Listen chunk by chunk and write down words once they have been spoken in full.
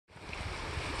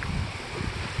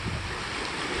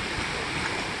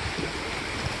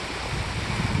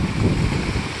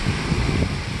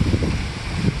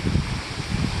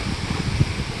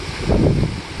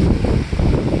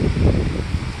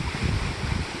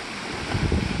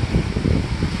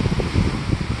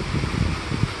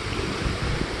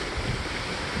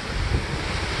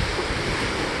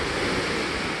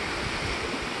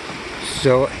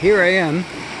So here I am,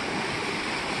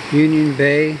 Union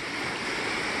Bay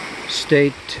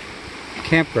State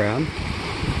Campground.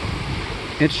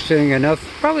 Interesting enough,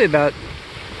 probably about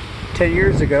 10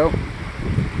 years ago,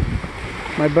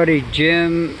 my buddy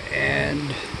Jim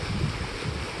and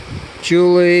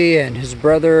Julie and his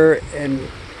brother and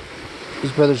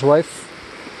his brother's wife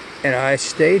and I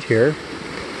stayed here.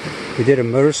 We did a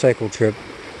motorcycle trip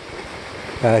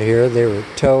out here. They were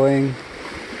towing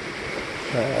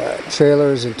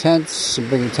trailers and tents and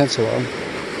bringing tents along.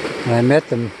 And I met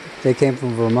them. They came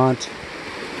from Vermont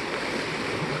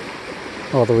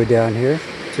all the way down here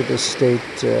to the state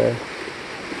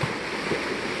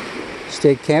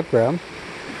campground.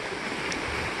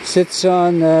 Sits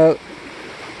on the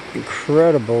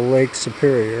incredible Lake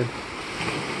Superior.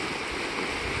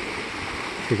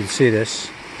 You can see this.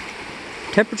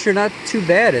 Temperature not too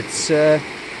bad. It's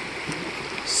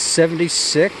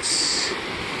 76.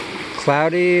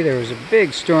 Cloudy. There was a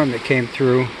big storm that came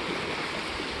through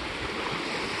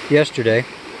yesterday.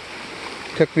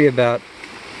 Took me about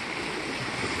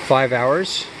 5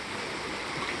 hours.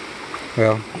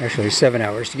 Well, actually 7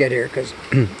 hours to get here because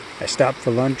I stopped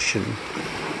for lunch and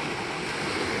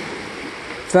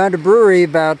found a brewery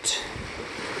about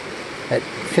at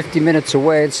 50 minutes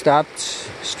away and stopped,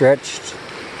 stretched,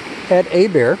 had a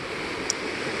beer.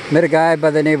 Met a guy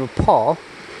by the name of Paul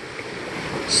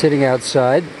sitting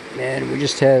outside, and we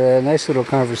just had a nice little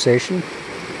conversation.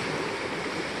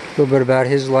 A little bit about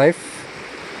his life.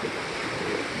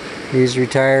 He's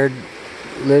retired,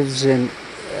 lives in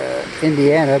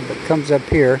Indiana, but comes up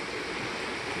here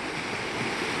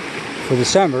for the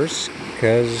summers,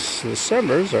 because the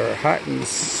summers are hot and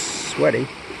sweaty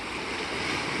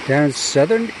down in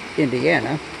southern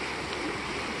Indiana.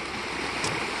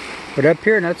 But up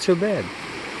here, not so bad.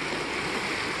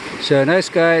 So, nice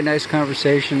guy, nice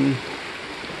conversation,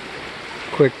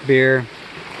 quick beer,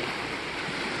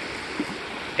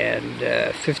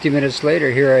 and 50 minutes later,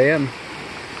 here I am,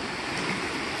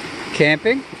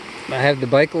 camping. I have the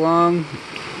bike along,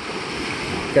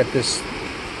 got this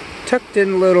tucked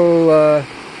in little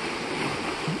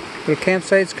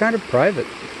campsite. It's kind of private,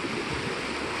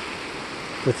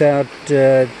 without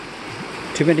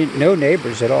no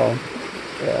neighbors at all.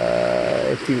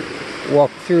 If you walk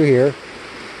through here,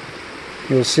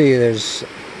 you'll see there's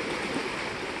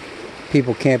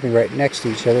people camping right next to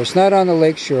each other. It's not on the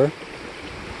lake shore,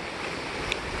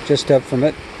 just up from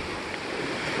it,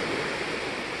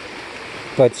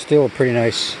 but still a pretty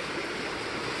nice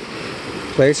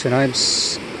place. And I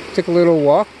took a little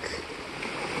walk,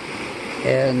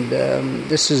 and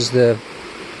this is this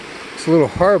little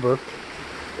harbor.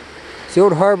 It's the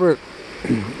old harbor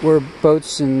where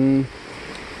boats in,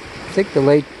 I think, the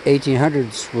late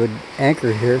 1800s would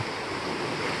anchor here.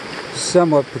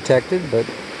 Somewhat protected, but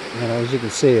you know, as you can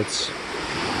see, it's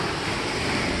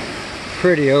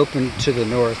pretty open to the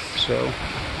north, so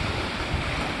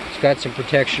it's got some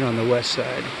protection on the west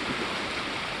side,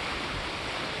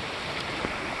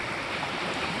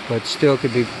 but still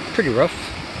could be pretty rough.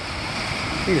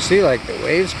 You can see like the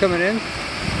waves coming in.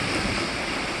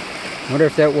 Wonder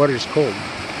if that water's cold.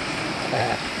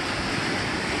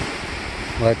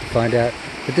 We'll have to find out.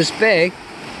 But this bay,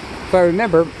 if I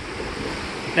remember,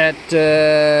 that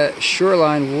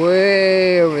shoreline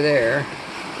way over there,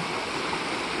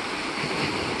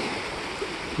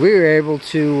 we were able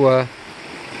to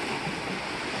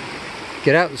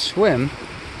get out and swim.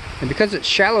 And because it's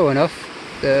shallow enough,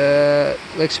 the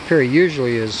Lake Superior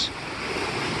usually is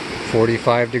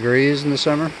 45 degrees in the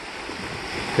summer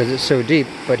because it's so deep.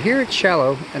 But here it's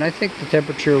shallow, and I think the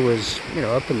temperature was, you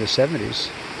know, up in the 70s.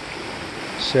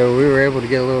 So we were able to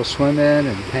get a little swim in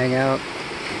and hang out.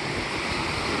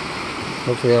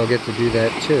 Hopefully I'll get to do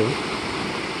that too.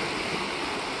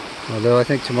 Although I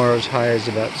think tomorrow's high is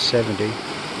about 70.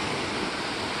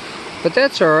 But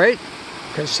that's alright,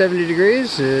 because 70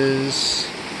 degrees is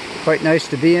quite nice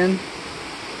to be in.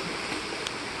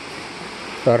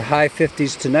 About high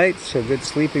 50s tonight, so good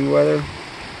sleeping weather.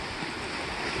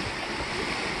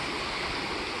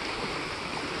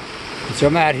 And so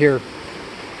I'm out here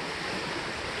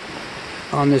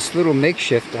on this little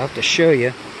makeshift. I'll have to show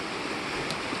you.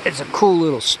 It's a cool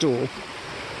little stool.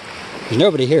 There's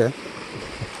nobody here.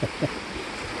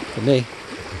 For me.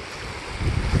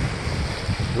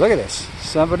 Look at this.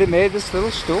 Somebody made this little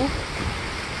stool.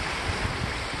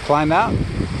 Climb out.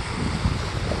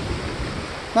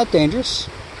 Not dangerous.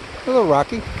 A little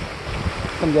rocky.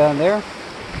 Come down there.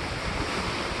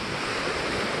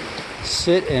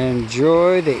 Sit and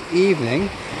enjoy the evening.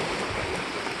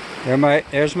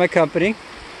 There's my company.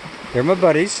 They're my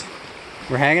buddies.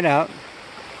 We're hanging out.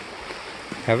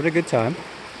 Having a good time.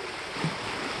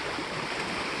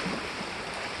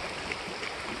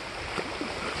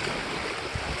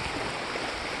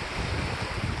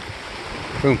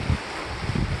 Boom.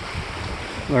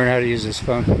 Learn how to use this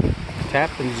phone.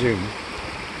 Tap and zoom.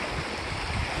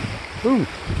 Boom.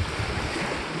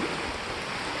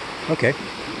 Okay.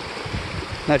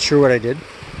 Not sure what I did,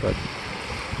 but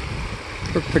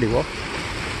worked pretty well.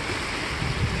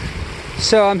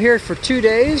 So I'm here for 2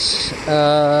 days.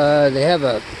 They have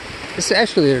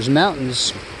there's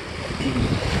mountains.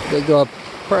 They go up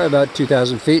probably about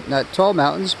 2,000 feet. Not tall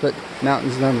mountains, but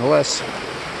mountains nonetheless.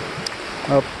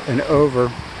 Up and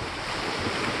over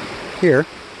here.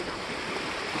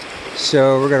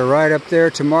 So we're going to ride up there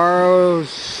tomorrow.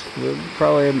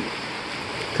 Probably a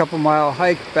couple mile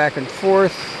hike back and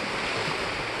forth.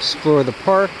 Explore the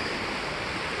park.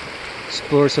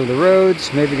 Explore some of the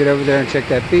roads. Maybe get over there and check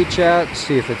that beach out.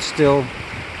 See if it's still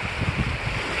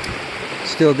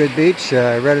a good beach.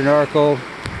 I read an article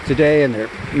today in their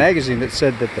magazine that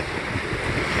said that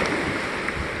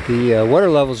the water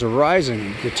levels are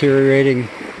rising, deteriorating.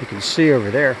 You can see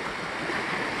over there.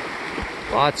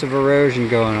 Lots of erosion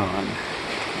going on.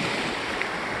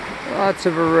 Lots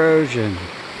of erosion.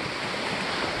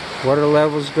 Water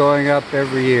levels going up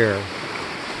every year.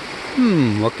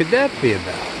 What could that be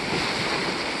about?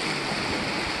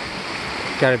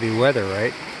 Gotta be weather,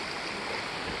 right?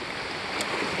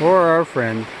 Or our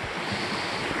friend,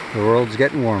 the world's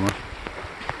getting warmer.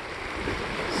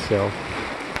 So,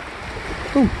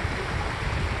 boom.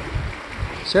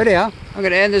 So anyhow, I'm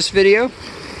gonna end this video.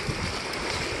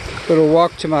 Little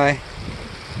walk to my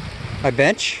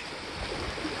bench.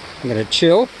 I'm gonna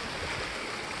chill.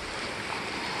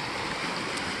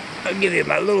 I'll give you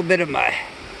my little bit of my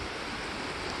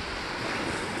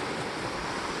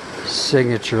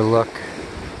signature look.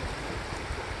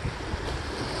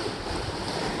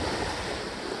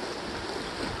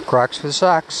 Crocs for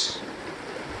socks.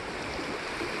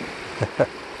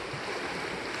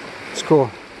 It's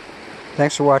cool.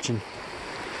 Thanks for watching.